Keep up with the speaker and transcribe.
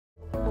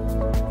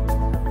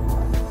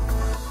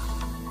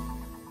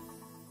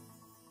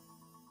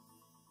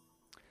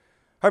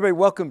Hi everybody,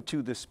 welcome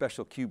to this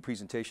special CUBE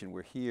presentation.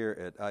 We're here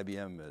at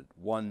IBM at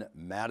 1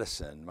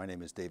 Madison. My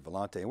name is Dave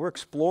Vellante, and we're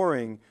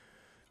exploring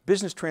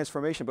business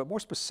transformation, but more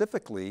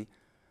specifically,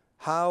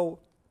 how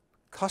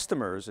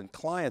customers and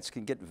clients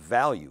can get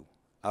value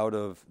out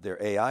of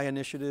their AI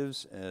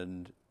initiatives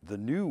and the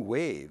new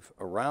wave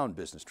around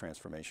business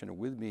transformation. And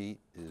with me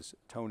is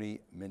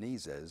Tony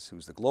Menezes,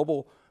 who's the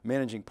Global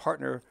Managing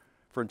Partner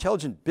for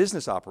Intelligent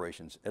Business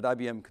Operations at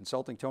IBM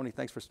Consulting. Tony,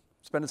 thanks for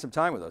spending some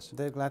time with us.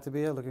 Dave, glad to be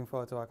here. Looking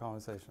forward to our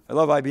conversation. I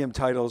love IBM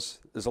titles.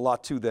 There's a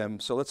lot to them,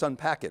 so let's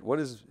unpack it. What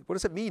does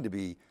it mean to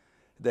be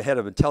the head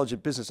of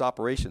Intelligent Business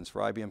Operations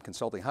for IBM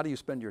Consulting? How do you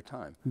spend your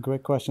time?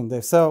 Great question,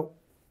 Dave. So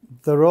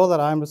the role that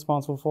I'm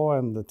responsible for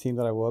and the team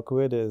that I work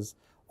with is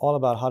all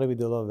about how do we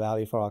deliver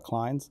value for our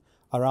clients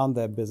around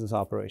their business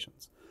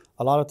operations.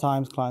 A lot of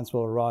times clients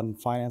will run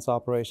finance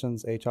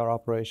operations, HR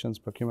operations,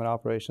 procurement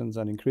operations,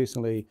 and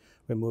increasingly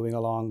we're moving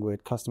along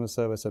with customer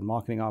service and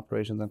marketing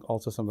operations and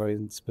also some very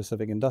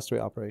specific industry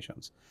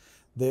operations.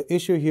 The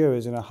issue here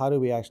is, how do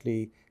we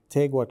actually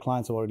take what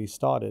clients have already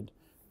started,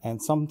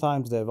 and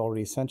sometimes they've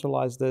already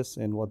centralized this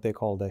in what they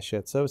call their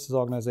shared services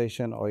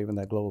organization or even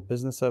their global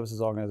business services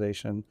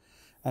organization,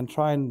 and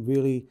try and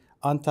really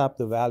untap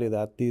the value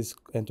that these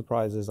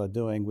enterprises are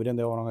doing within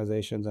their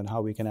organizations and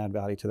how we can add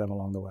value to them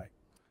along the way.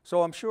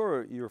 So I'm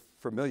sure you're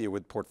familiar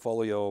with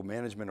portfolio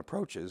management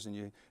approaches, and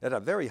you, at a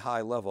very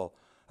high level,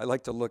 I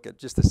like to look at,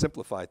 just to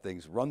simplify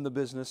things, run the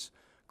business,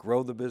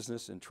 grow the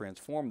business, and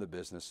transform the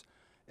business,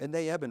 and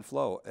they ebb and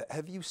flow.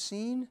 Have you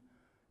seen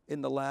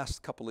in the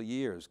last couple of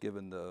years,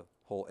 given the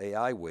whole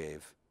AI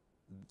wave,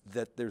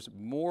 that there's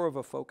more of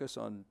a focus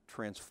on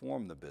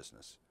transform the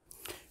business?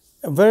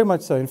 Very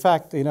much so. In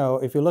fact,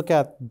 if you look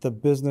at the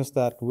business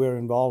that we're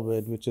involved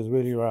with, which is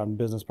really around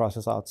business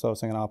process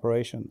outsourcing and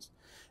operations,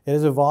 it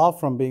has evolved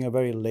from being a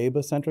very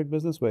labor-centric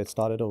business, where it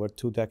started over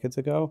 2 decades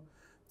ago,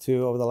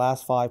 to over the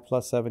last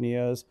 5+7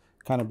 years,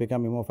 kind of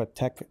becoming more of a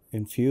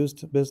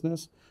tech-infused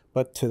business.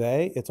 But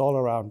today, it's all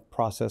around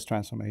process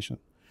transformation.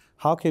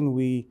 How can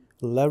we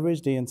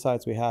leverage the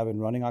insights we have in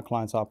running our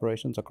clients'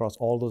 operations across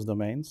all those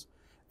domains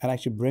and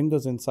actually bring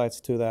those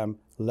insights to them,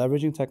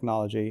 leveraging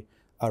technology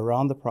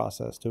around the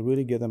process to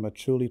really give them a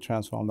truly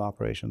transformed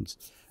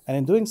operations. And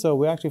in doing so,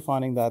 we're actually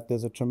finding that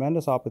there's a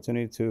tremendous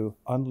opportunity to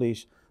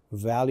unleash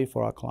value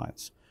for our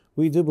clients.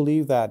 We do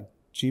believe that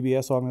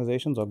GBS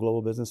organizations or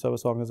global business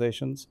service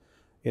organizations,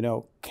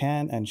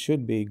 can and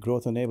should be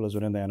growth enablers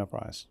within the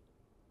enterprise.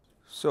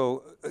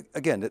 So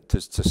again,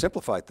 to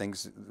simplify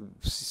things,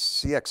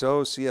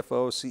 CXOs,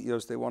 CFOs,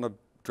 CEOs, they want to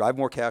drive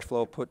more cash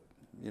flow, put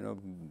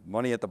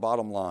money at the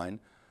bottom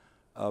line,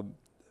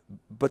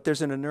 but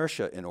there's an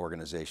inertia in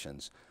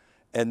organizations,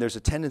 and there's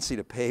a tendency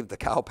to pave the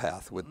cow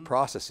path with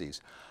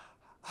processes.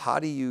 How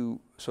do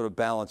you sort of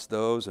balance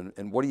those,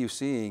 and what are you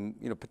seeing,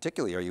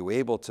 particularly, are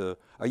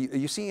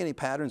you seeing any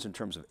patterns in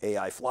terms of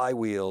AI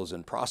flywheels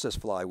and process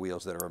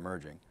flywheels that are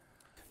emerging?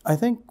 I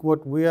think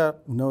what we are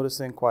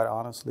noticing, quite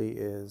honestly,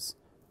 is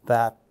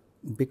that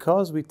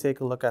because we take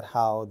a look at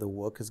how the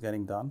work is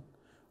getting done,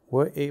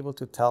 we're able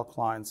to tell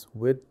clients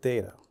with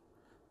data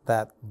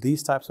that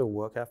these types of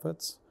work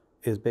efforts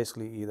is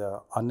basically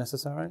either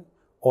unnecessary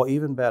or,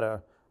 even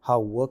better,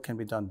 how work can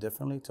be done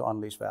differently to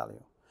unleash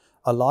value.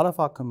 A lot of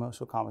our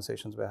commercial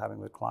conversations we're having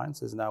with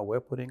clients is now we're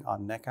putting our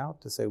neck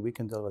out to say we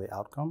can deliver the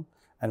outcome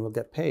and we'll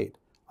get paid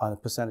on a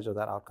percentage of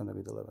that outcome that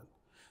we delivered.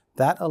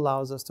 That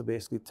allows us to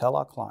basically tell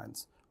our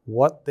clients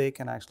what they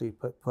can actually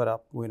put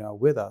up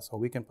with us, or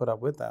we can put up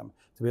with them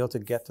to be able to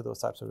get to those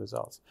types of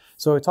results.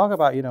 So we talk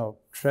about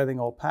treading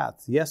all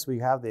paths. Yes, we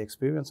have the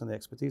experience and the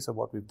expertise of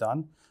what we've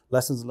done,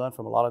 lessons learned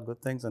from a lot of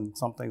good things and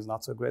some things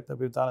not so great that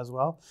we've done as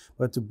well.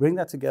 But to bring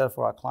that together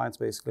for our clients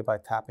basically by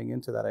tapping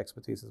into that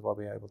expertise is what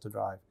we're able to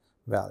drive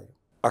value.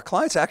 Are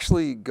clients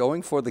actually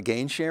going for the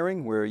gain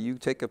sharing, where you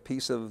take a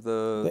piece of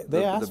the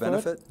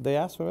benefit? They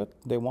ask for it.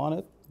 They want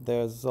it.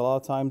 There's a lot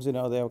of times, they've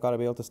got to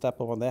be able to step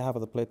up on their half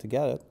of the plate to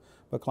get it.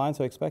 But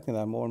clients are expecting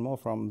that more and more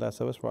from their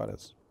service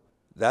providers.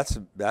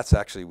 That's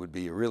actually would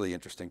be a really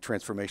interesting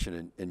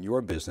transformation in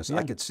your business. Yeah.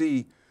 I could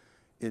see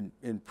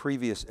in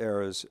previous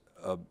eras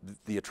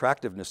the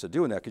attractiveness of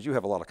doing that, because you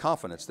have a lot of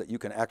confidence that you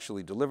can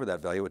actually deliver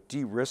that value. It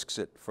de-risks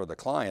it for the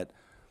client,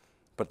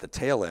 but the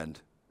tail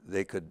end,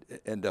 they could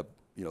end up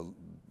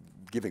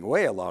giving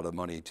away a lot of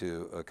money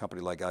to a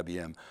company like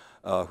IBM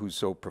who's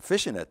so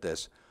proficient at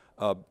this.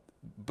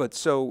 But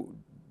so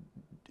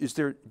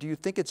do you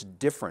think it's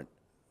different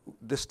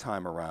this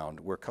time around,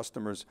 where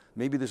customers,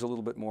 maybe there's a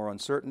little bit more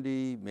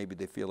uncertainty, maybe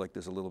they feel like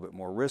there's a little bit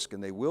more risk,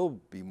 and they will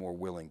be more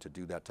willing to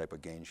do that type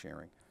of gain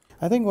sharing?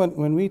 I think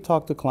when we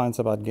talk to clients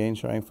about gain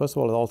sharing, first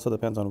of all, it also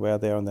depends on where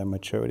they are in their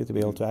maturity to be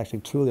able to actually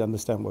truly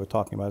understand what we're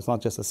talking about. It's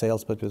not just a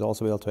sales pitch, but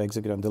also be able to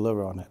execute and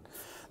deliver on it.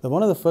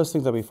 One of the first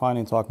things that we find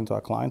in talking to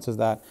our clients is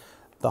that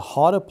The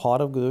harder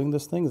part of doing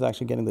this thing is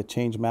actually getting the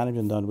change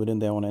management done within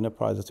their own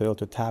enterprises to be able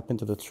to tap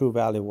into the true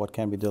value of what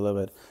can be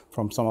delivered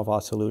from some of our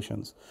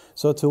solutions.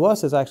 So to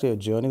us, it's actually a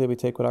journey that we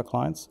take with our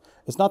clients.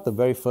 It's not the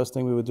very first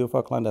thing we would do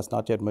for a client that's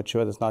not yet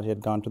mature, that's not yet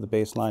gone to the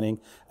baselining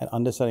and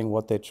understanding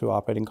what their true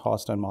operating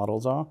costs and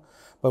models are.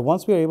 But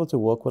once we are able to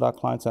work with our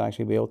clients and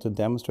actually be able to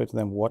demonstrate to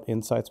them what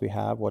insights we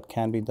have, what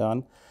can be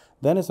done,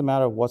 then it's a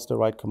matter of what's the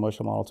right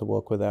commercial model to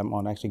work with them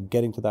on actually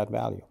getting to that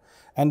value.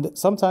 And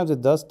sometimes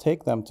it does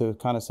take them to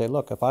kind of say,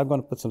 look, if I'm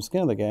going to put some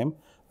skin in the game,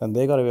 then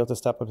they got to be able to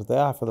step up to their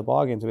half of the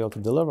bargain to be able to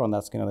deliver on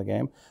that skin in the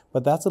game.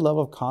 But that's the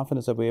level of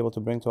confidence that we're able to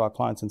bring to our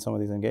clients in some of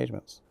these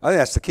engagements. I think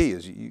that's the key,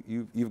 is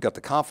you've got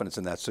the confidence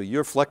in that, so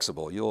you're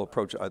flexible. You'll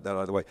approach that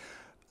either way.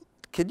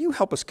 Can you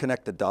help us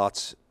connect the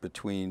dots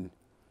between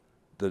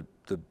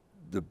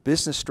the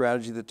business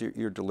strategy that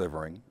you're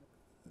delivering,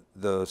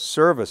 the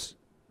service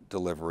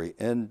delivery,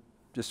 and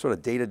just sort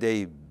of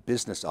day-to-day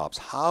business ops?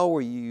 How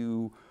are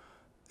you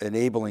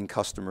enabling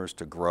customers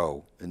to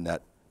grow in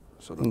that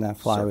sort of in that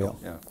flywheel?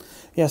 Yeah.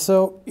 Yeah.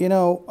 So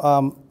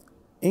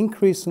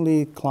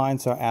increasingly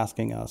clients are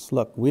asking us,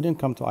 look, we didn't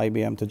come to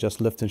IBM to just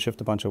lift and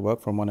shift a bunch of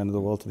work from one end of the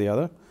world to the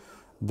other.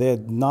 They're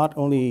not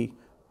only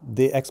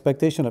the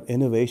expectation of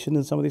innovation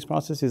in some of these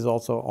processes is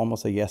also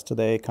almost a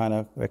yesterday kind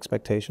of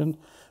expectation.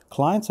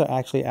 Clients are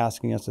actually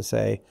asking us to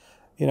say,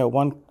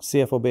 one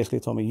CFO basically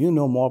told me, you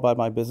know more about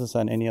my business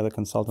than any other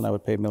consultant I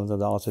would pay millions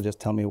of dollars to just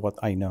tell me what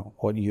I know,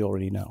 what you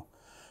already know.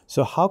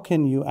 So how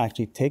can you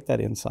actually take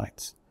that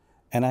insights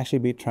and actually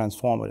be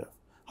transformative?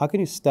 How can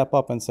you step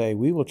up and say,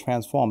 we will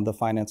transform the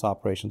finance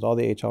operations, all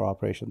the HR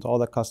operations, all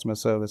the customer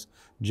service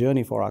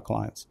journey for our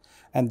clients?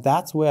 And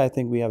that's where I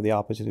think we have the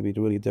opportunity to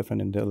be really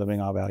different in delivering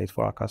our values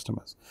for our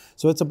customers.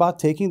 So it's about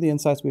taking the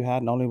insights we've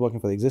had, not only working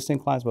for the existing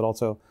clients, but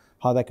also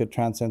how that could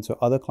transcend to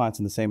other clients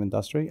in the same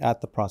industry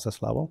at the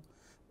process level.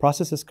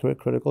 Process is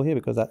critical here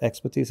because that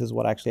expertise is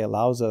what actually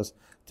allows us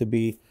to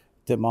be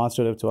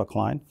demonstrative to a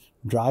client,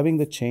 driving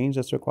the change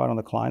that's required on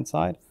the client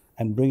side,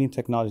 and bringing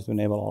technology to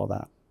enable all of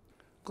that.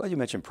 Glad you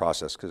mentioned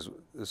process, because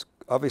there's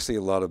obviously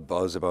a lot of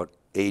buzz about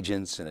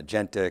agents and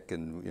agentic,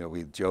 and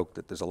we joke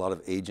that there's a lot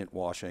of agent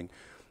washing.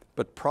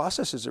 But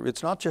processes,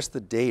 it's not just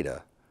the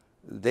data.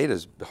 The data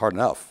is hard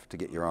enough to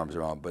get your arms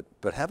around,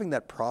 but having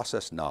that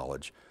process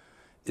knowledge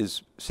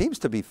seems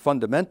to be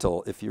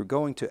fundamental if you're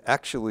going to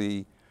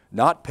actually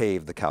not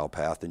pave the cow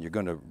path and you're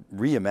going to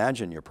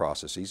reimagine your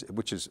processes,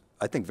 which is,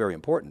 I think, very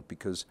important,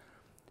 because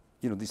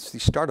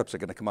these startups are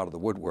going to come out of the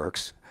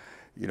woodworks.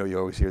 You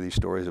always hear these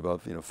stories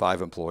about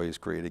 5 employees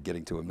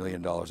getting to $1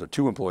 million, or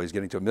 2 employees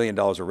getting to $1 million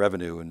of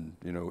revenue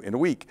in a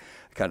week,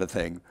 kind of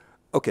thing.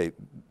 Okay,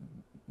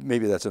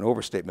 maybe that's an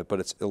overstatement,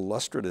 but it's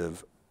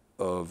illustrative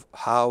of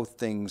how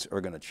things are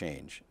going to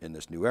change in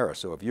this new era.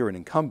 So if you're an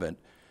incumbent,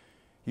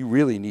 you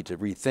really need to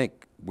rethink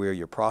where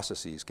your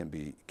processes can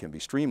be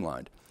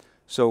streamlined.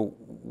 So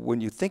when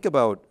you think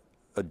about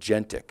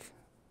agentic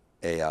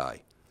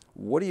AI,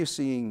 what are you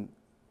seeing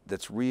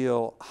that's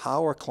real?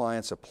 How are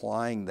clients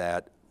applying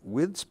that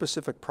with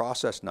specific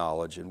process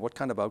knowledge, and what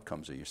kind of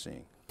outcomes are you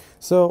seeing?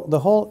 So the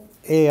whole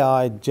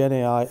AI, Gen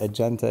AI,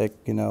 Agentic,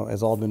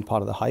 has all been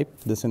part of the hype.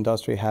 This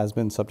industry has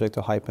been subject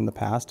to hype in the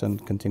past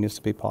and continues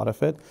to be part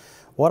of it.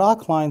 What our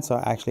clients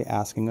are actually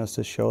asking us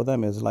to show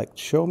them is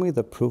show me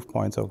the proof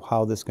points of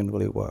how this can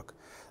really work.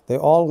 They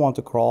all want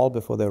to crawl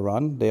before they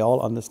run. They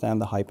all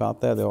understand the hype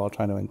out there. They're all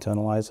trying to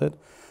internalize it.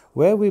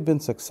 Where we've been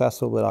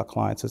successful with our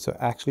clients is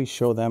to actually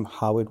show them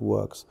how it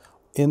works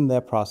in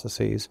their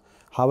processes,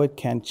 how it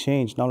can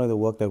change not only the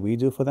work that we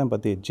do for them,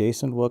 but the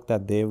adjacent work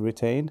that they've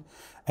retained,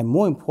 and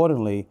more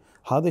importantly,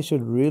 how they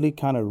should really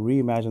kind of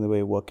reimagine the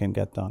way work can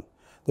get done.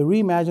 The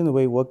reimagine the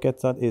way work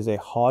gets done is a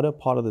harder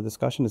part of the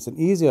discussion. It's an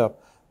easier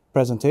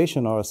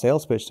presentation or a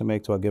sales pitch to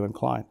make to a given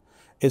client.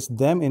 It's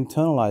them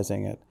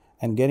internalizing it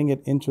and getting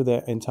it into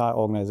their entire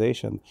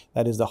organization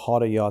that is the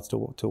harder yards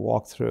to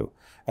walk through.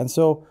 And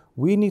so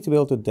we need to be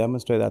able to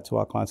demonstrate that to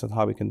our clients and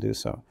how we can do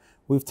so.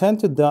 We've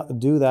tended to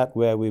do that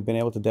where we've been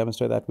able to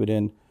demonstrate that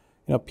within,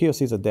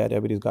 POCs are dead,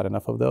 everybody's got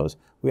enough of those.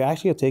 We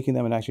actually are taking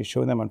them and actually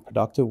showing them on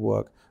productive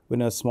work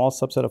within a small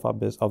subset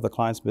of the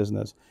client's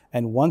business.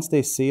 And once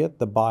they see it,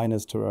 the buy-in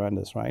is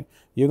tremendous, right?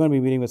 You're going to be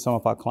meeting with some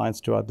of our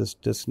clients throughout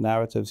this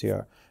narratives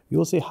here.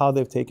 You'll see how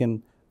they've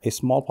taken a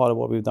small part of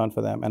what we've done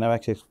for them and have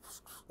actually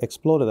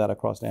exploded that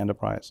across the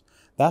enterprise.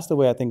 That's the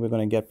way I think we're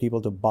going to get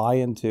people to buy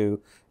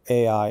into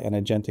AI and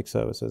agentic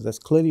services. That's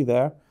clearly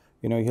there.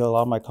 You hear a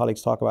lot of my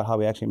colleagues talk about how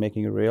we're actually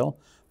making it real,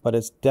 but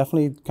it's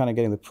definitely kind of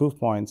getting the proof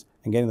points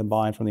and getting the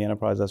buy-in from the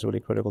enterprise that's really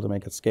critical to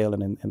make it scale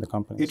in the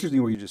company.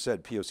 Interesting what you just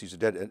said, POCs are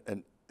dead,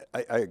 and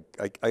I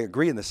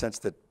agree in the sense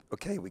that,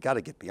 okay, we got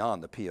to get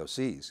beyond the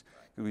POCs.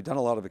 We've done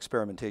a lot of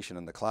experimentation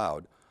in the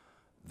cloud.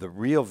 The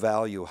real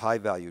value, high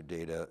value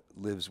data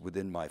lives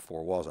within my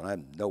 4 walls, and I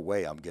have no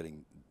way I'm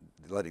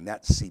letting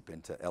that seep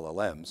into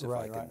LLMs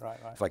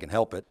if I can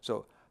help it.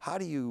 So how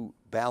do you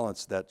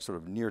balance that sort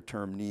of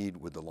near-term need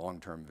with the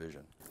long-term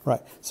vision?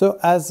 Right. So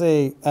as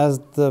the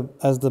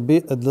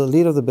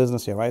lead of the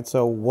business here, right?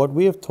 So what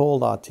we have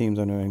told our teams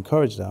and we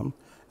encourage them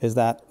is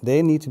that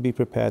they need to be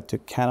prepared to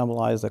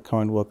cannibalize the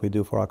current work we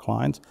do for our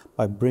clients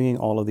by bringing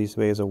all of these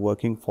ways of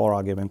working for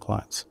our given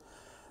clients.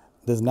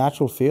 There's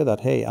natural fear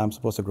that, hey, I'm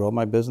supposed to grow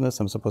my business,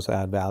 I'm supposed to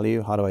add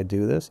value, how do I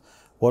do this?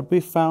 What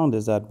we found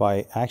is that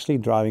by actually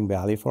driving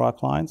value for our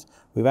clients,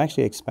 we've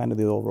actually expanded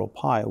the overall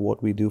pie of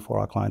what we do for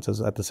our clients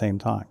at the same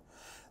time.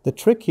 The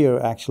trick here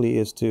actually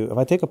is to, if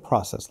I take a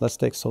process, let's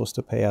take source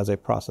to pay as a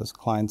process.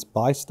 Clients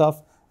buy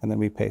stuff and then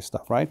we pay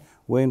stuff, right?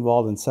 We're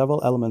involved in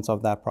several elements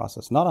of that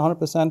process. Not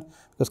 100%,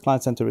 because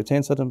clients tend to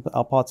retain certain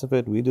parts of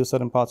it, we do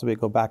certain parts of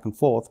it, go back and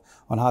forth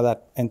on how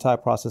that entire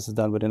process is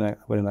done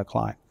within a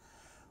client.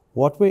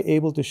 What we're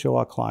able to show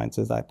our clients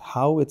is that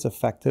how it's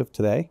effective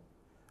today,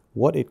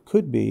 what it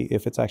could be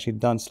if it's actually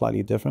done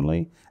slightly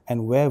differently,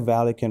 and where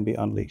value can be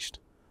unleashed.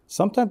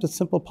 Sometimes it's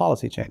simple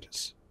policy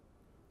changes.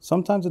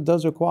 Sometimes it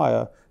does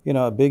require,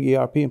 a big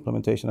ERP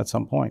implementation at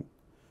some point.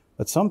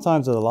 But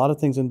sometimes there's a lot of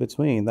things in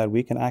between that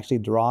we can actually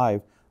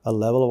drive a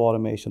level of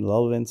automation, a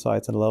level of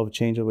insights, and a level of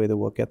change in the way the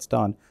work gets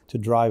done to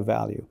drive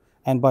value.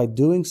 And by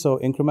doing so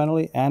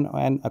incrementally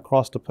and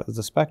across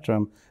the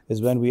spectrum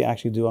is when we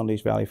actually do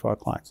unleash value for our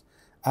clients.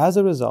 As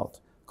a result,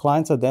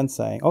 clients are then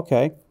saying,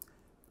 okay,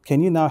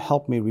 can you now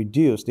help me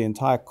reduce the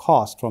entire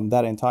cost from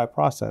that entire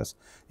process,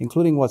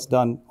 including what's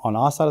done on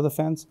our side of the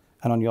fence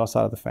and on your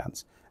side of the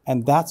fence?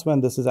 And that's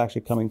when this is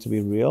actually coming to be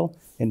real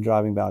in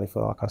driving value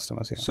for our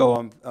customers here.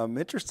 So I'm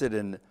interested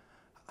in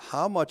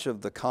how much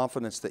of the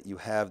confidence that you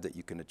have that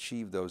you can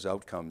achieve those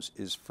outcomes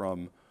is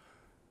from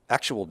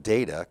actual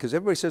data, because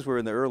everybody says we're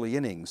in the early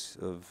innings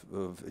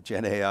of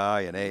Gen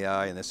AI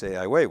and this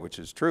AI wave, which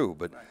is true,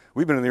 but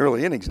we've been in the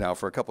early innings now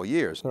for a couple of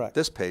years. Correct. At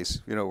this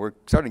pace, we're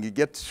starting to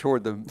get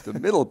toward the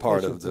middle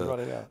part of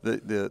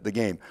the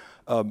game.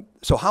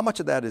 So how much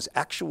of that is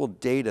actual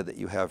data that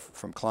you have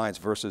from clients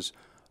versus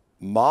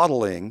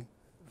modeling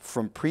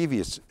from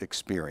previous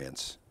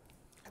experience?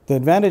 The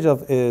advantage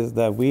is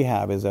that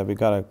we've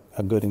got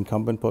a good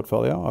incumbent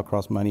portfolio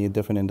across many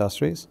different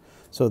industries.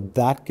 So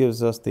that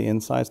gives us the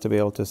insights to be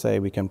able to say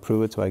we can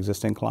prove it to our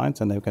existing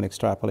clients, and then we can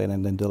extrapolate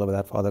and then deliver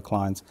that for other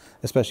clients,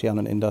 especially on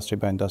an industry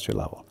by industry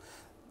level.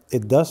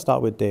 It does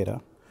start with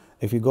data.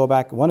 If you go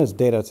back, one is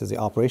data, it's the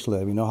operational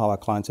data. We know how our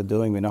clients are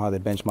doing. We know how they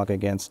benchmark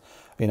against,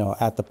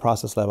 at the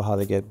process level, how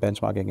they get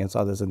benchmarked against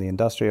others in the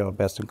industry or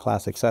best in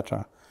class, et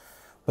cetera.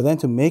 But then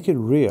to make it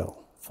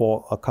real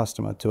for a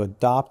customer to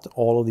adopt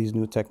all of these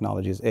new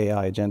technologies,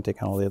 AI, Agentic,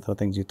 and all the other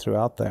things you threw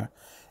out there,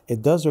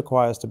 it does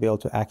require us to be able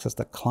to access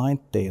the client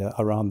data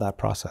around that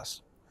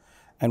process.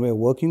 And we're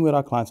working with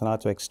our clients on how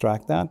to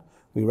extract that.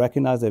 We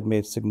recognize they've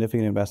made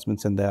significant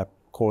investments in their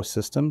core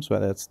systems,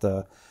 whether it's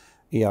the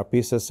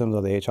ERP systems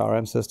or the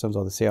HRM systems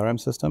or the CRM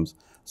systems.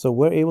 So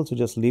we're able to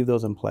just leave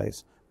those in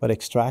place, but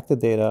extract the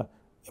data,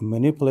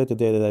 manipulate the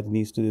data that it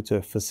needs to do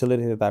to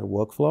facilitate that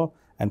workflow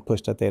and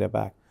push that data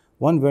back.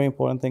 One very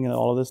important thing in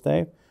all of this,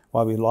 Dave,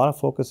 while we have a lot of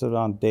focus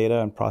around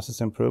data and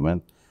process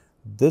improvement,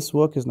 this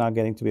work is now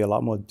getting to be a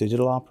lot more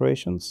digital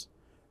operations,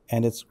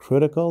 and it's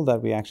critical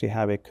that we actually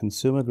have a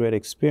consumer-grade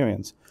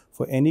experience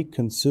for any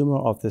consumer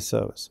of this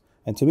service.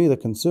 And to me, the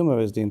consumer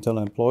is the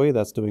internal employee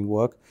that's doing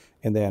work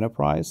in the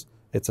enterprise.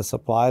 It's a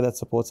supplier that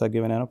supports that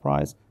given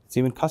enterprise. It's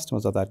even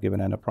customers of that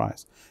given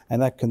enterprise.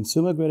 And that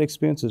consumer-grade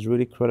experience is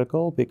really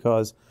critical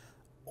because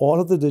all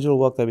of the digital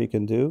work that we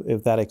can do,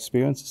 if that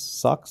experience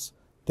sucks,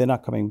 they're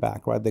not coming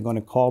back, right? They're going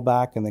to call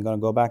back and they're going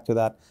to go back to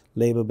that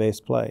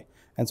labor-based play.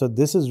 And so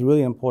this is really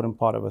an important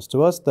part of us.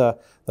 To us, the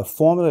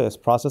formula is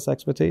process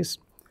expertise,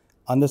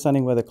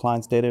 understanding where the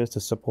client's data is to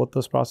support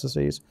those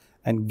processes,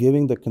 and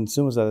giving the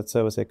consumers of that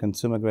service a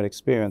consumer-grade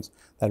experience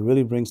that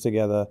really brings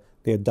together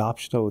the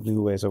adoption of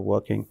new ways of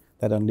working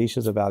that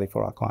unleashes the value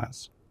for our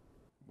clients.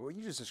 What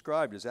you just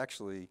described is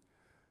actually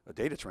a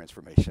data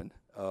transformation,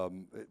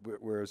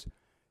 whereas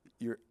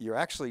you're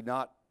actually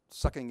not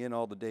sucking in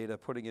all the data,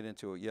 putting it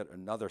into yet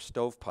another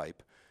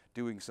stovepipe,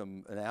 doing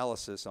some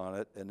analysis on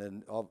it, and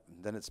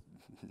then it's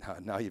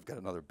now you've got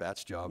another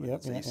batch job. Yep,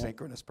 it's an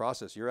asynchronous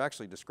process. You're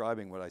actually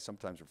describing what I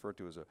sometimes refer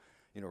to as a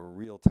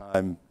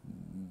real-time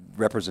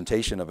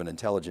representation of an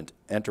intelligent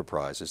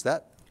enterprise. Is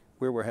that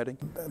where we're heading?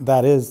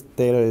 That is,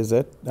 data is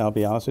it, I'll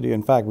be honest with you.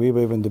 In fact, we've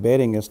been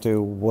debating as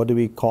to what do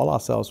we call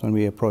ourselves when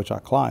we approach our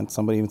clients.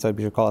 Somebody even said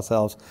we should call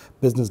ourselves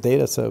business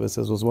data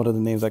services was one of the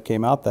names that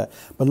came out there.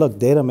 But look,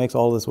 data makes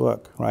all this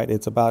work, right?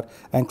 It's about,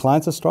 and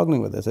clients are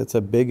struggling with this. It's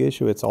a big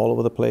issue. It's all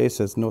over the place.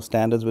 There's no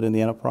standards within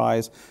the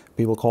enterprise.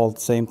 People call the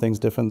same things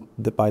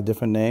by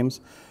different names.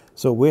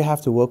 So we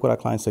have to work with our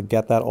clients to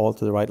get that all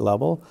to the right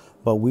level,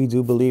 but we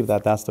do believe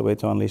that that's the way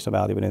to unleash the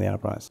value within the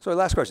enterprise. So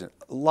last question,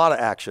 a lot of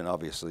action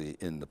obviously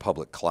in the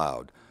public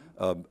cloud.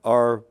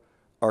 Are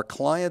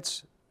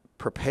clients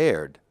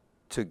prepared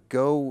to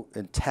go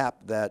and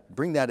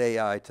bring that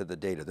AI to the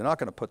data? They're not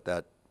going to put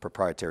that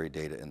proprietary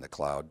data in the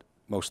cloud,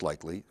 most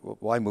likely.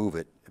 Why move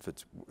it if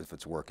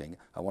it's working?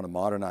 I want to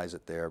modernize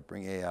it there,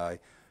 bring AI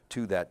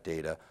to that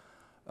data.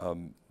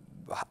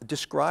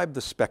 Describe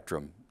the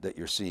spectrum that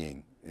you're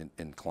seeing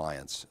in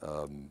clients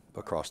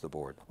across the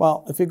board?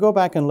 Well, if you go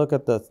back and look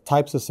at the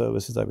types of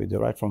services that we do,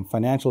 right, from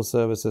financial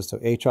services to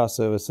HR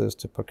services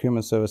to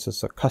procurement services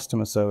to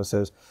customer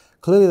services,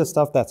 clearly the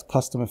stuff that's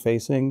customer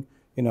facing,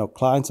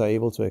 clients are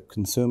able to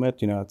consume it.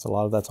 It's a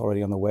lot of that's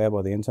already on the web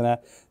or the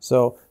internet.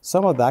 So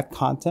some of that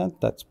content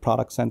that's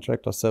product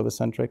centric or service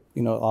centric,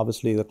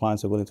 obviously the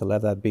clients are willing to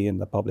let that be in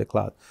the public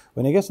cloud.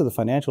 When it gets to the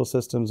financial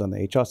systems and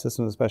the HR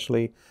systems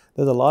especially,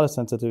 there's a lot of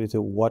sensitivity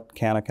to what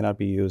can or cannot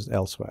be used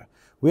elsewhere.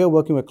 We are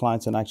working with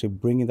clients and actually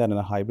bringing that in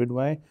a hybrid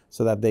way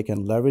so that they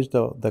can leverage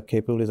the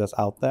capabilities that's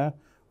out there.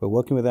 We're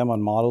working with them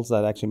on models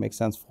that actually make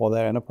sense for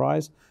their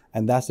enterprise,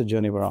 and that's the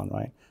journey we're on,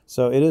 right?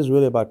 So it is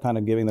really about kind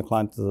of giving the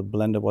client the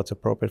blend of what's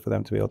appropriate for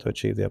them to be able to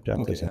achieve the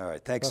objectives. Okay. All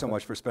right, thanks so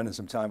much for spending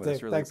some time with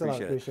us, really Thanks appreciate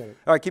a lot, appreciate it.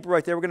 All right, keep it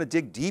right there. We're going to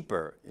dig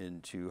deeper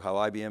into how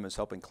IBM is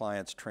helping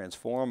clients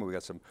transform. We've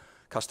got some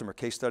customer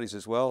case studies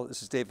as well.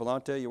 This is Dave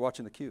Vellante, you're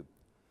watching theCUBE.